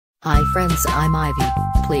Hi friends, I'm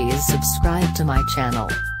Ivy. Please subscribe to my channel.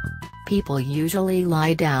 People usually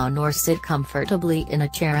lie down or sit comfortably in a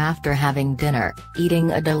chair after having dinner.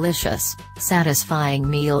 Eating a delicious, satisfying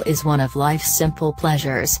meal is one of life's simple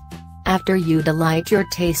pleasures. After you delight your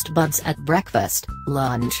taste buds at breakfast,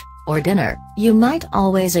 lunch, or dinner, you might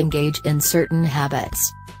always engage in certain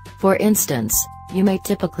habits. For instance, you may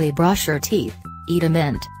typically brush your teeth, eat a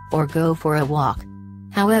mint, or go for a walk.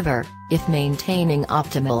 However, if maintaining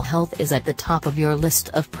optimal health is at the top of your list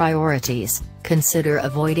of priorities, consider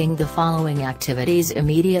avoiding the following activities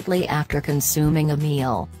immediately after consuming a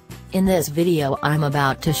meal. In this video I'm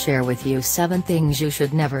about to share with you 7 things you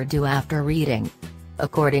should never do after eating.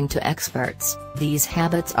 According to experts, these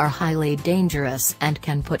habits are highly dangerous and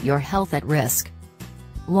can put your health at risk.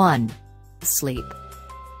 1. Sleep.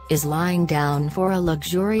 Is lying down for a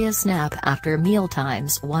luxurious nap after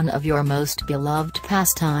mealtimes one of your most beloved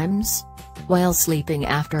pastimes? While sleeping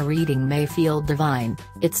after eating may feel divine,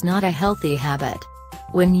 it's not a healthy habit.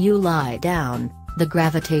 When you lie down, the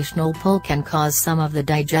gravitational pull can cause some of the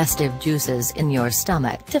digestive juices in your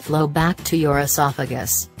stomach to flow back to your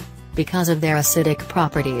esophagus. Because of their acidic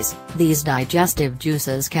properties, these digestive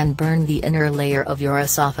juices can burn the inner layer of your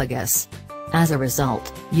esophagus. As a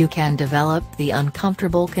result, you can develop the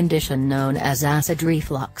uncomfortable condition known as acid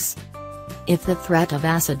reflux. If the threat of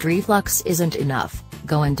acid reflux isn't enough,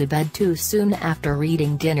 going to bed too soon after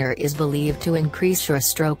eating dinner is believed to increase your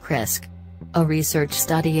stroke risk. A research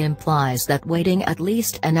study implies that waiting at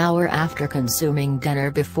least an hour after consuming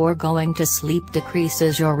dinner before going to sleep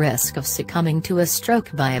decreases your risk of succumbing to a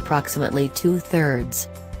stroke by approximately 2/3.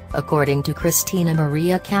 According to Cristina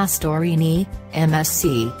Maria Castorini,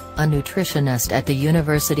 MSc, a nutritionist at the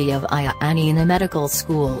University of Ioannina Medical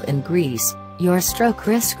School in Greece, your stroke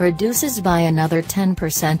risk reduces by another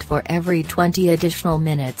 10% for every 20 additional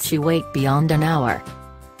minutes you wait beyond an hour.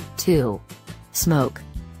 2. Smoke.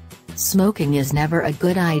 Smoking is never a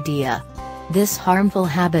good idea. This harmful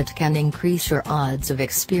habit can increase your odds of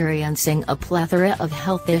experiencing a plethora of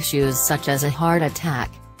health issues such as a heart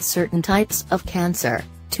attack, certain types of cancer,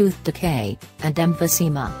 tooth decay, and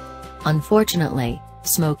emphysema. Unfortunately,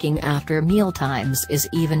 smoking after mealtimes is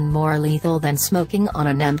even more lethal than smoking on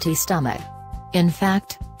an empty stomach. In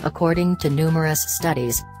fact, according to numerous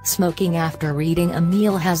studies, smoking after eating a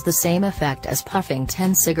meal has the same effect as puffing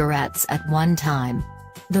 10 cigarettes at one time.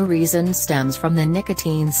 The reason stems from the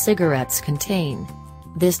nicotine cigarettes contain.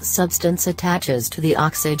 This substance attaches to the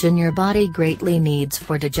oxygen your body greatly needs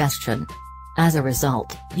for digestion. As a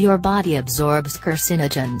result, your body absorbs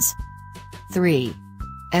carcinogens. 3.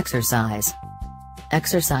 Exercise.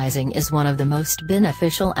 Exercising is one of the most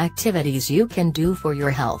beneficial activities you can do for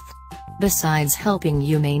your health. Besides helping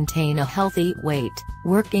you maintain a healthy weight,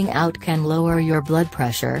 working out can lower your blood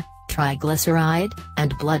pressure, triglyceride,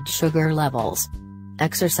 and blood sugar levels.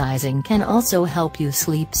 Exercising can also help you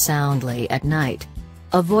sleep soundly at night.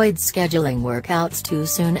 Avoid scheduling workouts too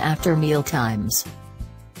soon after mealtimes.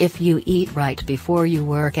 If you eat right before you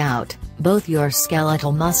work out, both your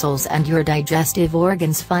skeletal muscles and your digestive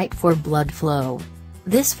organs fight for blood flow.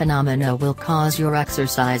 This phenomena will cause your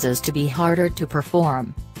exercises to be harder to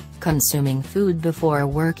perform. Consuming food before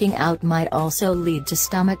working out might also lead to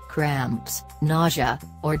stomach cramps, nausea,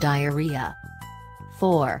 or diarrhea.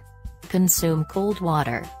 4. Consume cold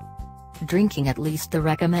water. Drinking at least the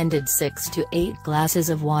recommended 6 to 8 glasses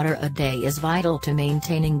of water a day is vital to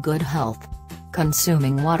maintaining good health.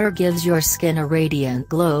 Consuming water gives your skin a radiant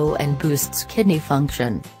glow and boosts kidney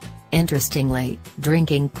function. Interestingly,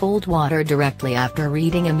 drinking cold water directly after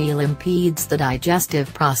eating a meal impedes the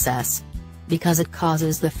digestive process. Because it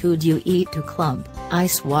causes the food you eat to clump,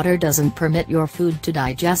 ice water doesn't permit your food to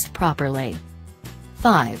digest properly.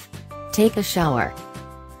 5. Take a shower.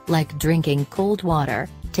 Like drinking cold water,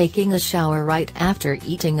 taking a shower right after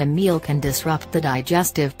eating a meal can disrupt the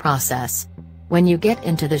digestive process. When you get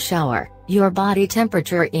into the shower, your body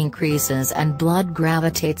temperature increases and blood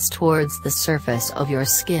gravitates towards the surface of your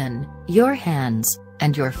skin, your hands,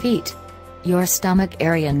 and your feet. Your stomach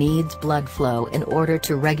area needs blood flow in order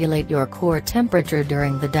to regulate your core temperature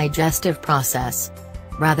during the digestive process.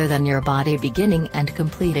 Rather than your body beginning and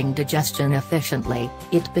completing digestion efficiently,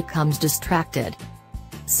 it becomes distracted.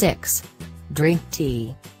 6. Drink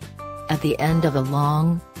tea. At the end of a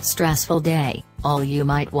long, stressful day, all you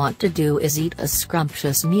might want to do is eat a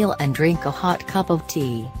scrumptious meal and drink a hot cup of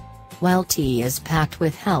tea. While tea is packed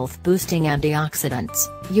with health-boosting antioxidants,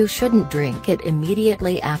 you shouldn't drink it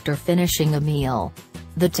immediately after finishing a meal.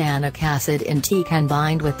 The tannic acid in tea can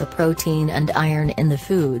bind with the protein and iron in the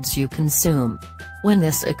foods you consume. When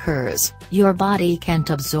this occurs, your body can't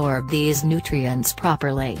absorb these nutrients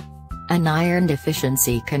properly. An iron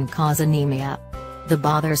deficiency can cause anemia. The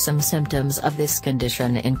bothersome symptoms of this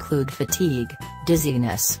condition include fatigue,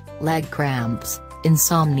 dizziness, leg cramps,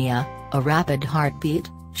 insomnia, a rapid heartbeat,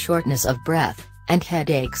 shortness of breath, and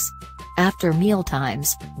headaches. After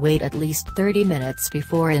mealtimes, wait at least 30 minutes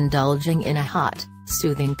before indulging in a hot,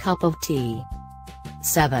 soothing cup of tea.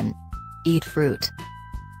 7. Eat fruit.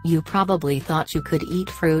 You probably thought you could eat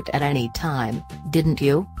fruit at any time, didn't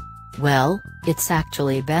you? Well, it's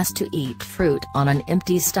actually best to eat fruit on an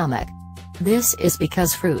empty stomach. This is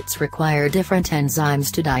because fruits require different enzymes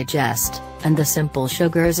to digest, and the simple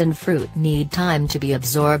sugars in fruit need time to be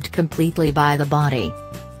absorbed completely by the body.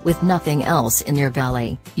 With nothing else in your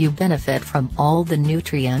belly, you benefit from all the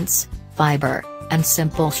nutrients, fiber, and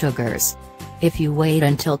simple sugars. If you wait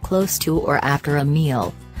until close to or after a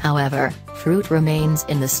meal, however, fruit remains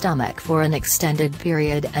in the stomach for an extended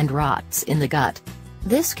period and rots in the gut.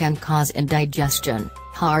 This can cause indigestion,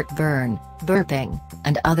 heartburn, burping,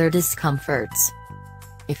 and other discomforts.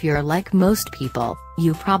 If you're like most people,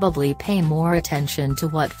 you probably pay more attention to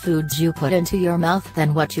what foods you put into your mouth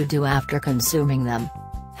than what you do after consuming them.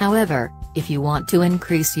 However, if you want to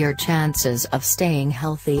increase your chances of staying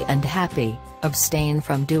healthy and happy, abstain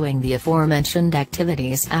from doing the aforementioned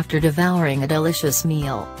activities after devouring a delicious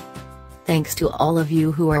meal. Thanks to all of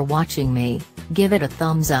you who are watching me, give it a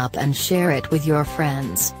thumbs up and share it with your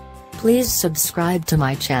friends. Please subscribe to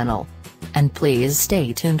my channel. And please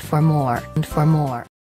stay tuned for more.